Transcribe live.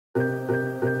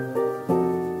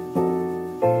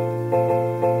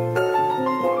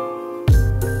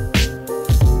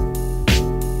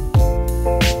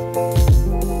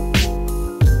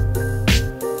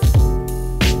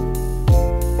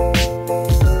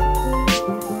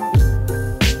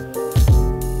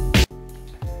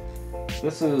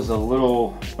This is a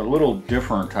little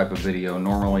different type of video.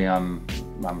 Normally I'm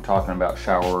talking about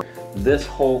shower. This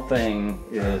whole thing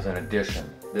is an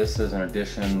addition. This is an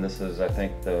addition. This is, I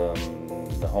think the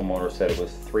homeowner said it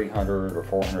was 300 or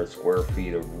 400 square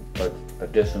feet of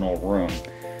additional room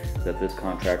that this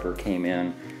contractor came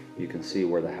in. You can see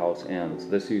where the house ends.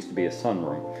 This used to be a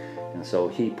sunroom. And so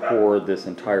he poured this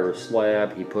entire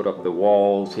slab, he put up the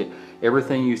walls,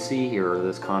 everything you see here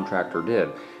this contractor did.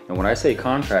 And when I say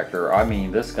contractor, I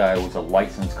mean this guy was a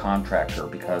licensed contractor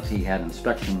because he had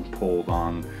inspections pulled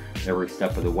on every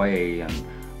step of the way and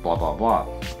blah blah blah.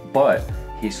 But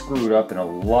he screwed up in a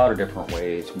lot of different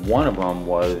ways. One of them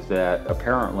was that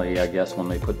apparently, I guess when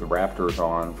they put the rafters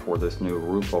on for this new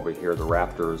roof over here, the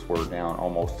rafters were down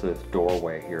almost to this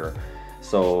doorway here.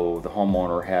 So the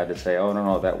homeowner had to say, oh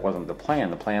no, that wasn't the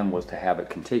plan. The plan was to have it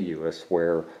contiguous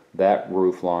where that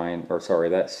roof line, or sorry,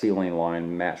 that ceiling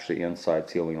line matched the inside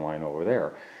ceiling line over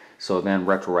there. So then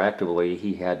retroactively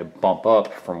he had to bump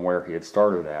up from where he had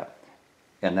started at.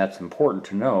 And that's important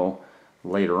to know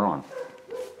later on.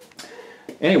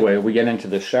 Anyway, we get into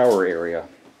the shower area.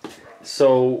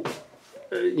 So,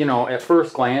 you know, at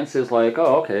first glance it's like,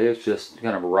 oh, okay, it's just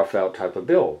kind of a rough out type of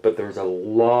build. But there's a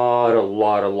lot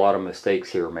of mistakes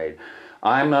here made.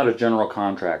 I'm not a general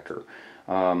contractor,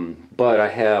 but I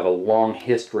have a long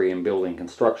history in building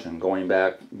construction. Going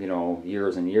back, you know,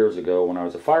 years and years ago when I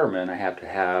was a fireman, I have to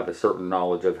have a certain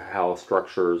knowledge of how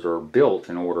structures are built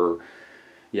in order.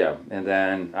 Yeah, and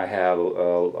then I have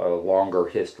a longer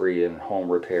history in home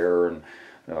repair and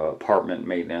apartment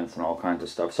maintenance and all kinds of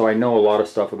stuff. So I know a lot of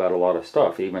stuff about a lot of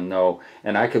stuff, even though,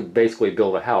 and I could basically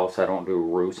build a house. I don't do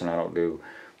roofs, and I don't do,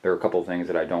 there are a couple of things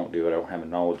that I don't do, I don't have a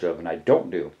knowledge of, and I don't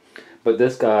do. But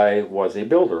this guy was a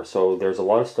builder, so there's a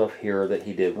lot of stuff here that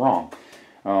he did wrong.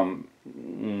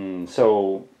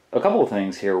 So a couple of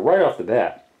things here right off the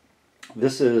bat.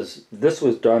 This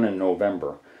was done in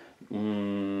November,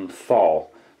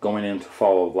 fall, going into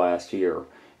fall of last year.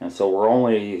 And so we're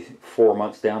only 4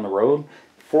 months down the road.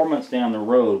 4 months down the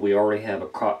road, we already have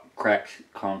a cracked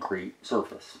concrete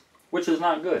surface, which is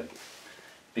not good.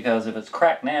 Because if it's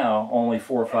cracked now, only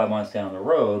 4 or 5 months down the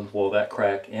road, will that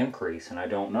crack increase? And I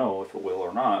don't know if it will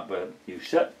or not, but you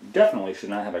definitely should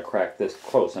not have a crack this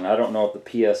close. And I don't know if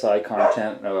the PSI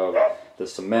content of the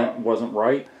cement wasn't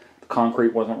right, the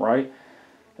concrete wasn't right,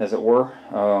 as it were.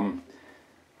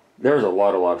 There's a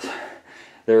lot of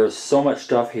there's so much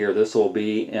stuff here. This will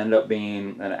end up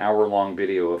being an hour-long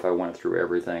video if I went through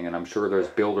everything, and I'm sure there's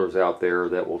builders out there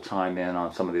that will chime in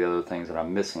on some of the other things that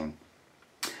I'm missing.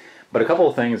 But a couple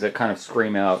of things that kind of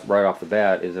scream out right off the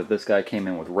bat is that this guy came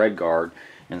in with red guard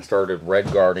and started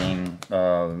red guarding.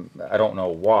 I don't know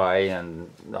why, and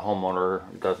the homeowner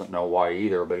doesn't know why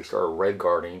either, but he started red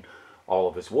guarding all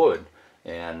of his wood,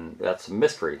 and that's a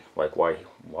mystery. Like why?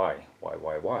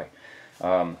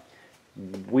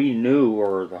 We knew,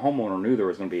 or the homeowner knew, there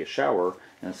was going to be a shower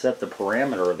and set the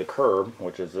parameter of the curb,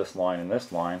 which is this line and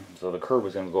this line. So the curb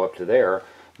was going to go up to there,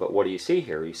 but what do you see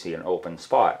here? You see an open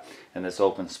spot, and this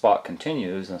open spot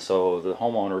continues. And so the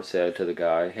homeowner said to the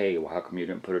guy, hey, well, how come you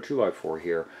didn't put a 2x4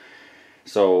 here?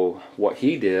 So what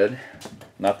he did,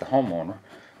 not the homeowner,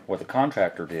 what the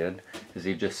contractor did is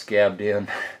he just scabbed in,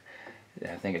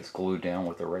 I think it's glued down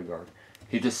with the red guard,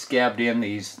 he just scabbed in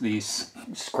these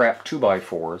scrap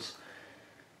 2x4s,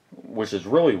 which is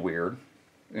really weird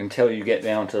until you get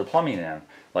down to the plumbing end.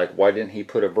 Like, why didn't he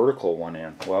put a vertical one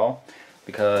in? Well,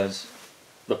 because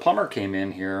the plumber came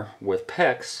in here with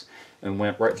PEX and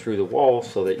went right through the wall,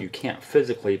 so that you can't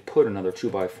physically put another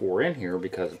 2x4 in here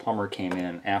because the plumber came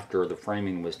in after the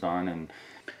framing was done. And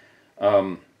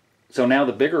so now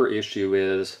the bigger issue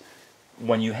is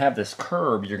when you have this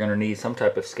curb, you're going to need some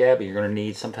type of scabbing. You're going to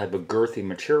need some type of girthy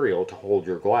material to hold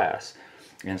your glass.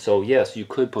 And so yes, you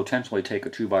could potentially take a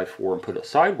 2x4 and put it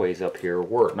sideways up here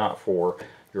were it not for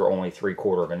you're only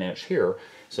 3/4 of an inch here.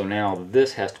 So now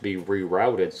this has to be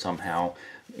rerouted somehow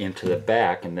into the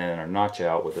back, and then a notch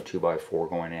out with a 2x4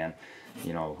 going in,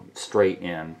 you know, straight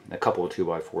in. A couple of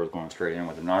 2x4s going straight in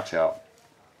with a notch out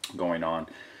going on.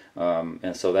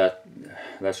 And so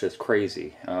that's just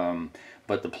crazy.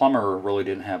 But the plumber really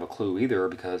didn't have a clue either,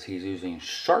 because he's using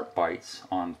sharp bites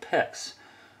on PEX,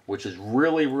 which is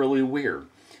really weird,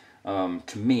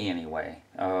 to me anyway.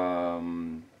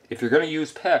 If you're going to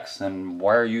use PEX, then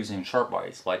why are you using sharp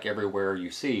bites? Like everywhere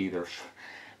you see, there's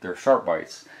sharp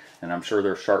bites. And I'm sure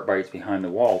there's sharp bites behind the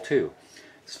wall too.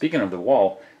 Speaking of the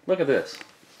wall, look at this.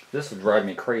 This would drive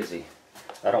me crazy.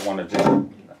 I don't want to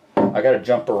do, I got to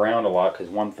jump around a lot because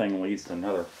one thing leads to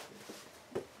another.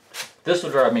 This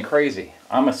would drive me crazy.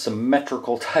 I'm a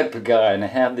symmetrical type of guy, and I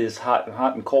have this hot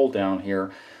and cold down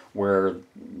here where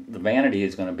the vanity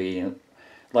is going to be.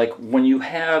 Like when you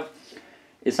have,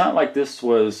 it's not like this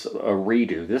was a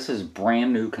redo. This is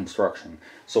brand new construction.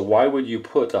 So why would you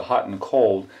put the hot and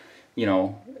cold, you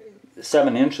know,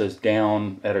 7 inches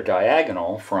down at a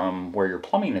diagonal from where your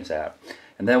plumbing is at?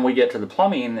 And then we get to the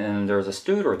plumbing and there's a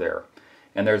stooter there.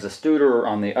 And there's a stooter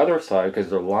on the other side, because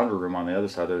there's a laundry room on the other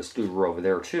side. There's a stooter over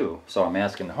there too. So I'm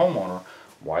asking the homeowner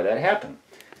why that happened.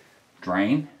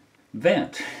 Drain,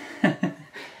 vent.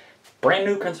 Brand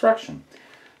new construction.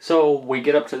 So we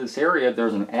get up to this area,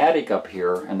 there's an attic up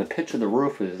here, and the pitch of the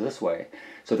roof is this way.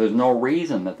 So there's no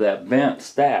reason that that vent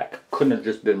stack couldn't have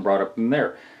just been brought up in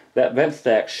there. That vent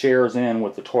stack shares in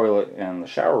with the toilet and the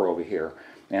shower over here.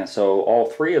 And so all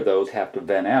 3 of those have to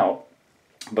vent out.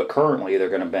 But currently they're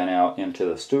going to vent out into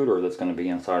the stooter that's going to be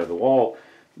inside of the wall.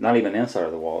 Not even inside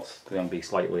of the wall, it's going to be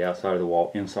slightly outside of the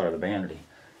wall, inside of the vanity.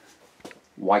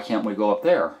 Why can't we go up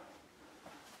there?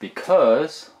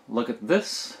 Because look at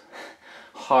this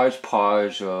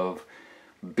hodgepodge of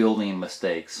building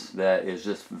mistakes that is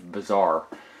just bizarre.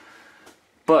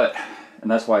 But, and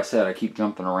that's why I said I keep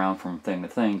jumping around from thing to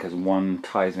thing, because one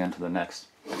ties into the next.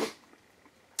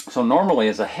 So normally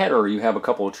as a header you have a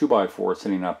couple of 2x4s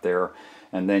sitting up there,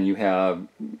 and then you have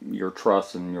your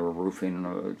truss and your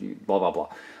roofing, blah blah blah.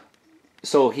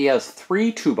 So he has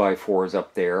 3 2x4s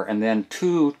up there, and then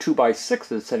 2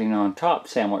 2x6s sitting on top,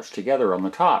 sandwiched together on the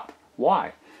top.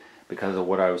 Why? Because of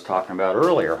what I was talking about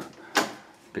earlier.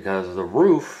 Because the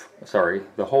roof, sorry,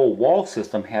 the whole wall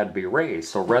system had to be raised.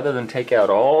 So rather than take out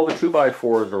all the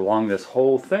 2x4s along this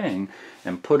whole thing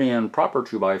and put in proper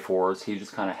 2x4s, he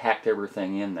just kind of hacked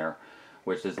everything in there,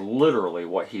 which is literally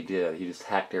what he did. He just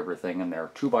hacked everything in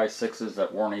there. 2x6s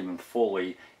that weren't even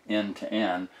fully end to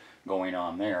end going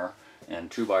on there, and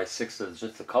 2x6s,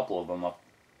 just a couple of them up,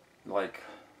 like,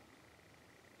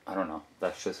 I don't know,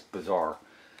 that's just bizarre.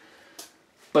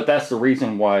 But that's the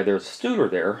reason why there's a stooter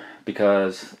there,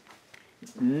 because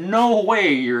no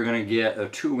way you're going to get a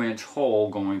 2-inch hole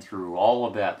going through all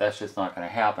of that. That's just not going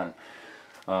to happen.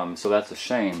 So that's a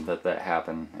shame that that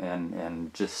happened,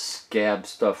 and just scabbed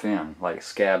stuff in, like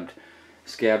scabbed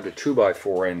a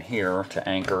 2x4 in here to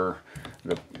anchor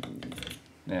the,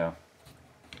 yeah,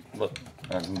 look,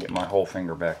 I can get my whole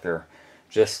finger back there.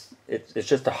 Just, it's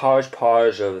just a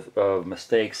hodgepodge of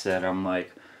mistakes that I'm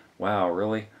like, wow,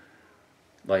 really?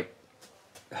 Like,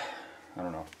 I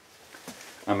don't know.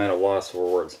 I'm at a loss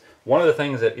for words. One of the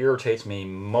things that irritates me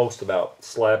most about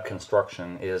slab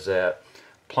construction is that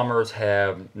plumbers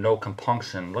have no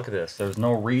compunction. Look at this. There's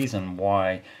no reason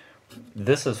why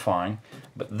this is fine,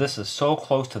 but this is so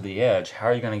close to the edge. How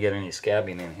are you going to get any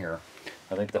scabbing in here?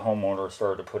 I think the homeowner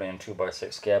started to put in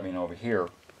 2x6 scabbing over here,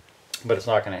 but it's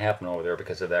not going to happen over there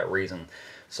because of that reason.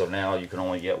 So now you can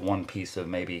only get one piece of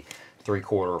maybe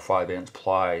 3/4 or 5-inch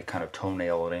ply, kind of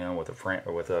toenail it in with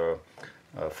a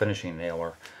finishing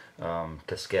nailer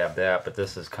to scab that. But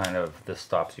this is kind of, this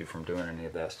stops you from doing any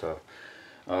of that stuff.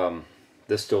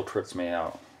 This still trips me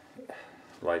out.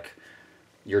 Like,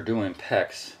 you're doing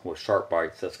PEX with sharp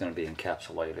bites that's going to be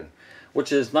encapsulated,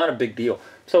 which is not a big deal.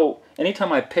 So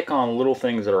anytime I pick on little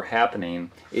things that are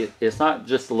happening, it's not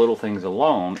just the little things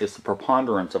alone, it's the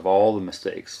preponderance of all the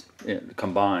mistakes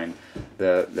combined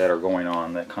that are going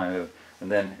on, that kind of,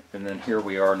 and then here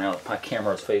we are now, my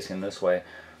camera is facing this way.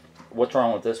 What's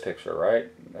wrong with this picture, right?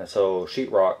 And so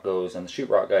sheetrock goes, and the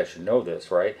sheetrock guy should know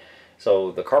this, right?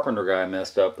 So the carpenter guy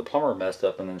messed up, the plumber messed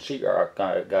up, and then the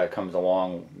sheetrock guy comes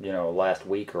along, you know, last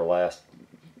week or last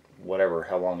whatever,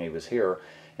 how long he was here,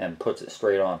 and puts it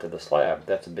straight onto the slab.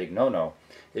 That's a big no-no.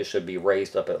 It should be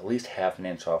raised up at least 1/2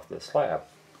 inch off the slab,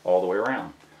 all the way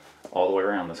around. All the way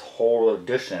around. This whole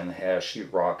addition has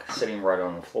sheetrock sitting right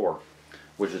on the floor,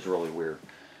 which is really weird.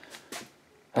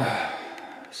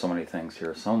 So many things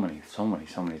here. So many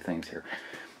things here.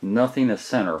 Nothing is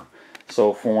center.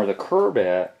 So from where the curb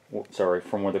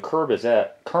is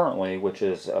at currently, which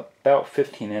is about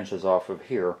 15 inches off of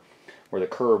here, where the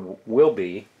curb will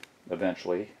be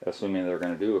eventually, assuming they're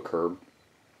going to do a curb,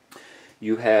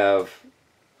 you have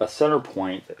a center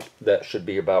point that should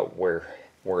be about where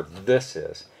this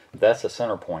is. That's the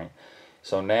center point.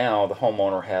 So now the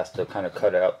homeowner has to kind of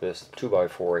cut out this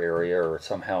 2x4 area, or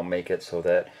somehow make it so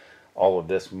that all of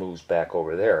this moves back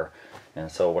over there.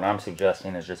 And so what I'm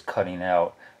suggesting is just cutting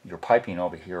out your piping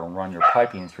over here and run your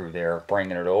piping through there,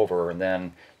 bringing it over, and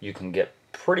then you can get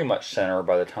pretty much center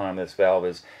by the time this valve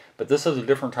is. But this is a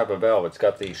different type of valve. It's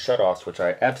got these shutoffs, which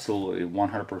I absolutely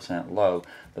 100% love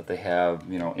that they have,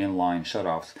 you know, inline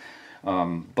shutoffs.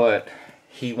 But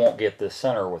he won't get this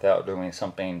center without doing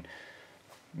something,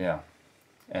 yeah.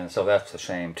 And so that's a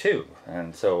shame too.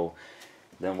 And so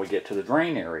then we get to the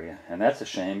drain area, and that's a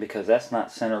shame because that's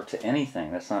not center to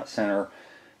anything. That's not center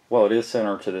Well, it is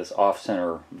centered to this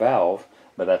off-center valve,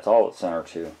 but that's all it's centered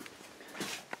to.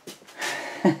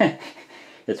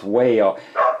 It's way off.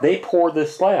 They poured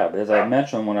this slab, as I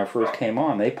mentioned when I first came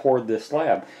on. They poured this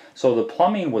slab, so the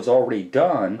plumbing was already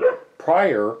done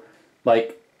prior.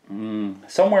 Like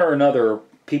somewhere or another,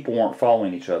 people weren't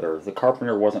following each other. The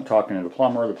carpenter wasn't talking to the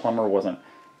plumber. The plumber wasn't,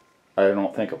 I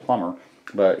don't think, a plumber,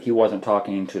 but he wasn't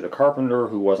talking to the carpenter,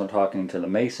 who wasn't talking to the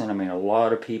mason. I mean, a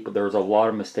lot of people. There's a lot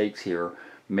of mistakes here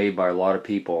made by a lot of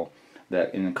people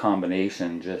that, in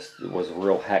combination, just was a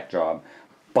real hack job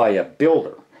by a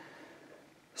builder.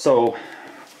 So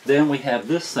then we have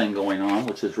this thing going on,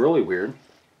 which is really weird.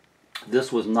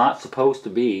 This was not supposed to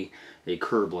be a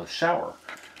curbless shower,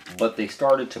 but they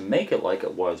started to make it like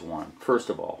it was one, first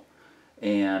of all.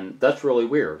 And that's really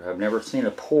weird. I've never seen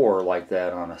a pour like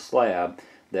that on a slab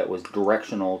that was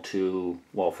directional to,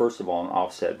 well, first of all, an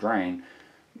offset drain.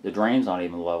 The drain's not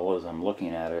even level as I'm looking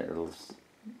at it. It was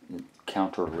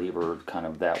counter-levered kind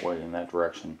of that way in that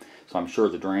direction. So I'm sure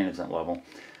the drain isn't level.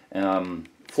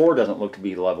 Floor doesn't look to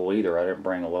be level either. I didn't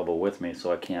bring a level with me,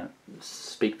 so I can't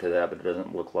speak to that, but it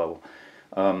doesn't look level.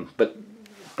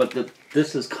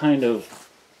 This is kind of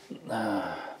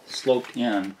sloped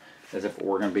in as if it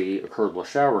were going to be a curbless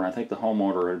shower, and I think the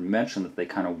homeowner had mentioned that they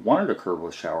kind of wanted a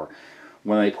curbless shower.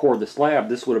 When they poured the slab,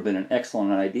 this would have been an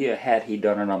excellent idea had he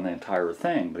done it on the entire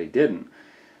thing, but he didn't.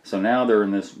 So now they're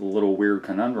in this little weird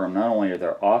conundrum. Not only are they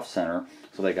off-center,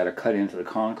 so they got to cut into the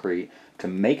concrete to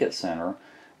make it center,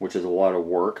 which is a lot of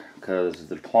work because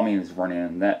the plumbing is running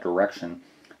in that direction.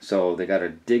 So they got to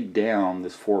dig down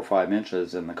this 4 or 5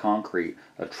 inches in the concrete,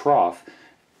 a trough,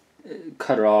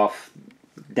 cut it off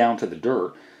down to the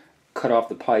dirt, cut off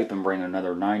the pipe and bring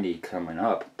another 90 coming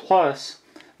up. Plus,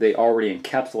 they already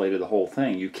encapsulated the whole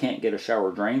thing. You can't get a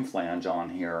shower drain flange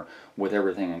on here with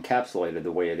everything encapsulated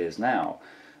the way it is now.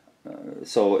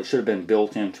 So it should have been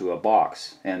built into a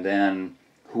box, and then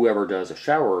whoever does a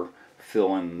shower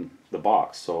fill in the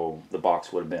box. So the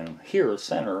box would have been here,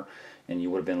 center, and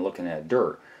you would have been looking at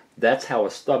dirt. That's how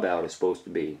a stub out is supposed to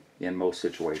be in most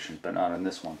situations, but not in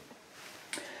this one.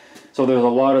 So there's a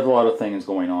lot of things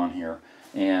going on here,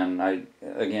 and I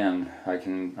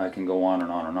can go on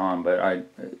and on and on, but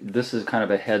this is kind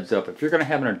of a heads up. If you're going to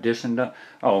have an addition done,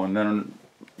 oh, and then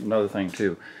another thing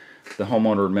too. The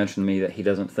homeowner mentioned to me that he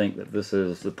doesn't think that this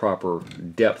is the proper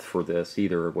depth for this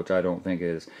either, which I don't think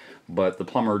is. But the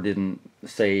plumber didn't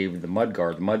save the mud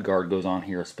guard. The mud guard goes on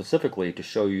here specifically to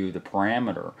show you the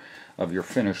parameter of your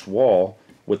finished wall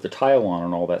with the tile on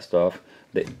and all that stuff.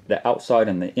 The outside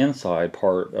and the inside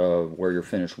part of where your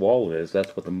finished wall is,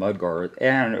 that's what the mud guard is,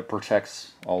 and it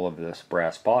protects all of this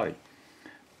brass body.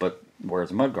 But where's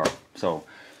the mud guard? So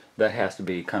that has to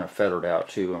be kind of feathered out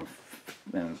too,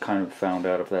 and kind of found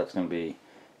out if that's going to be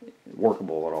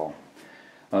workable at all.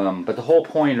 But the whole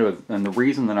point of, and the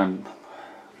reason that I'm,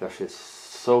 gosh, it's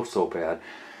so bad.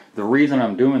 The reason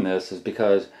I'm doing this is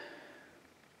because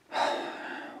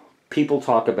people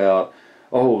talk about,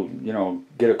 oh, you know,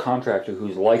 get a contractor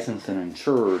who's licensed and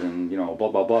insured, and, you know, blah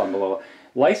blah blah blah blah.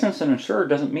 Licensed and insured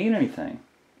doesn't mean anything.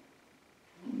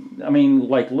 I mean,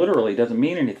 like, literally doesn't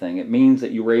mean anything. It means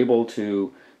that you were able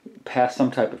to pass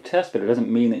some type of test, but it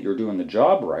doesn't mean that you're doing the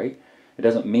job right. It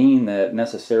doesn't mean that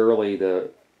necessarily the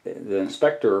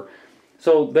inspector.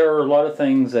 So there are a lot of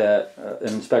things that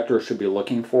an inspector should be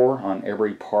looking for on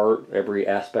every part, every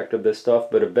aspect of this stuff.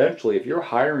 But eventually, if you're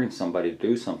hiring somebody to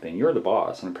do something, you're the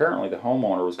boss. And apparently the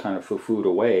homeowner was kind of foo-fooed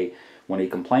away when he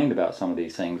complained about some of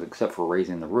these things, except for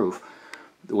raising the roof,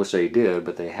 which they did,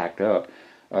 but they hacked up.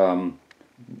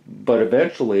 But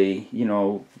eventually, you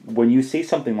know, when you see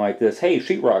something like this, hey,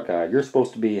 sheetrock guy, you're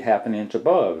supposed to be half an inch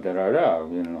above, da-da-da.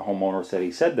 You know, the homeowner said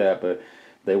he said that, but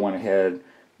they went ahead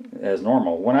as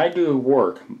normal. When I do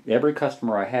work, every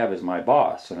customer I have is my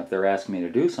boss, and if they're asking me to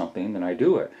do something, then I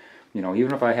do it. You know,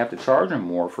 even if I have to charge them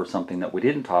more for something that we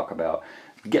didn't talk about,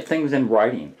 get things in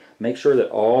writing. Make sure that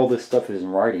all this stuff is in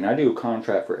writing. I do a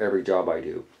contract for every job I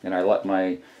do, and I let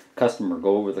my customer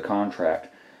go over the contract.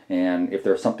 And if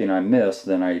there's something I miss,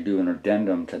 then I do an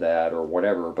addendum to that or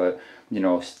whatever. But, you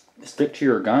know, stick to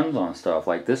your guns on stuff.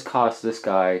 Like, this cost this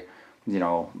guy, you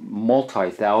know,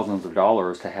 multi-thousands of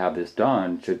dollars to have this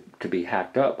done, to be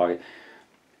hacked up by.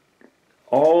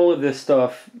 All of this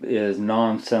stuff is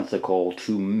nonsensical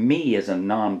to me as a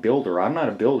non-builder. I'm not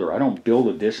a builder. I don't build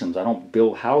additions. I don't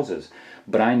build houses.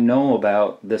 But I know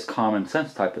about this common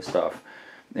sense type of stuff.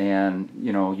 And,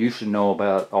 you know, you should know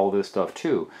about all this stuff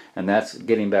too. And that's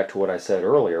getting back to what I said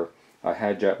earlier. I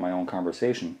hijacked my own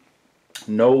conversation.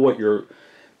 Know what your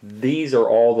these are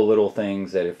all the little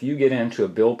things that if you get into a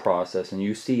build process and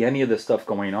you see any of this stuff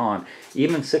going on,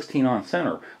 even 16 on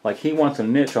center, like he wants a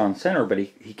niche on center, but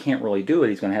he can't really do it.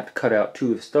 He's going to have to cut out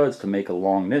 2 of the studs to make a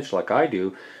long niche like I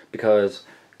do, because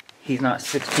he's not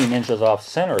 16 inches off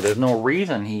center. There's no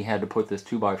reason he had to put this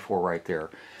 2x4 right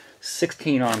there.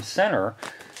 16 on center,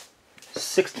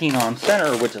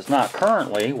 which is not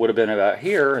currently, would have been about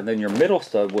here, and then your middle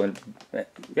stud would,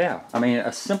 yeah, I mean,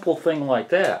 a simple thing like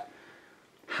that.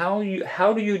 How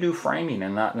do you do framing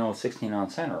and not know 16 on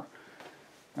center?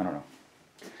 I don't know.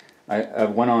 I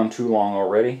went on too long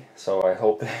already, so I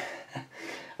hope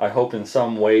I hope in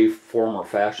some way, form, or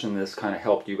fashion this kind of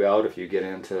helped you out if you get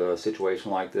into a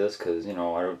situation like this, because, you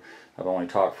know, I've only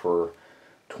talked for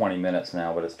 20 minutes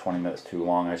now, but it's 20 minutes too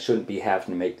long. I shouldn't be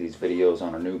having to make these videos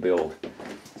on a new build.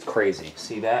 It's crazy.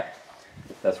 See that?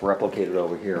 That's replicated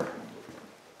over here.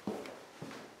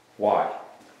 Why?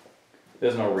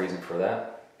 There's no reason for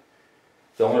that.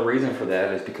 The only reason for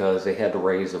that is because they had to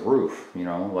raise the roof, you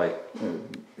know, like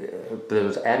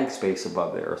there's attic space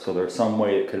above there, so there's some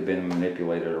way it could have been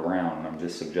manipulated around. And I'm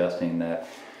just suggesting that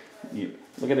you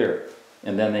look at there,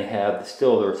 and then they have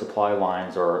still their supply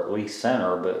lines are at least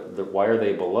center, but why are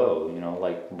they below? You know,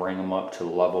 like bring them up to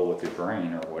level with the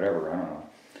drain or whatever. I don't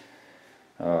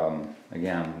know.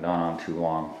 Again, gone on too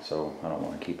long, so I don't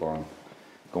want to keep on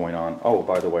going on. Oh,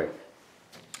 by the way,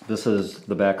 this is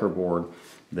the backer board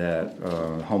that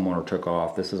homeowner took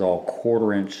off. This is all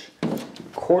quarter inch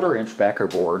backer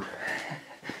board.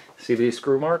 See these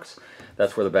screw marks?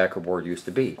 That's where the backer board used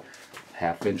to be.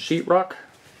 1/2 inch sheetrock,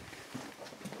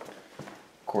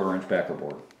 quarter inch backer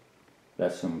board.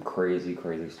 That's some crazy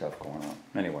stuff going on.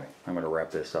 Anyway, I'm going to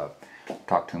wrap this up.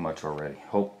 Talked too much already.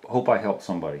 Hope I helped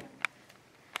somebody.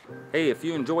 Hey, if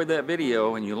you enjoyed that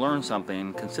video and you learned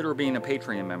something, consider being a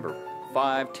Patreon member.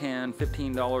 $5, $10,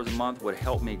 $15 a month would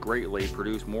help me greatly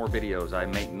produce more videos. I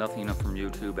make nothing from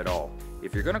YouTube at all.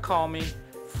 If you're going to call me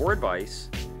for advice,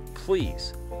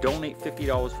 please donate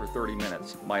 $50 for 30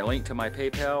 minutes. My link to my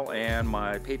PayPal and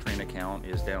my Patreon account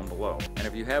is down below. And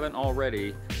if you haven't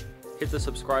already, hit the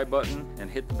subscribe button and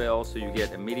hit the bell so you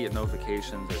get immediate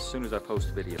notifications as soon as I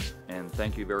post videos. And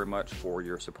thank you very much for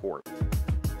your support.